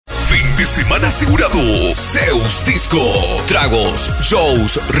Fin de semana asegurado. Zeus Disko. Tragos,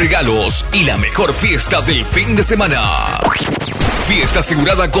 shows, regalos y la mejor fiesta del fin de semana. Fiesta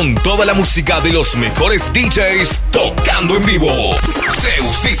asegurada con toda la música de los mejores DJs tocando en vivo.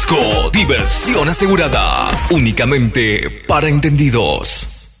 Zeus Disko. Diversión asegurada. Únicamente para entendidos.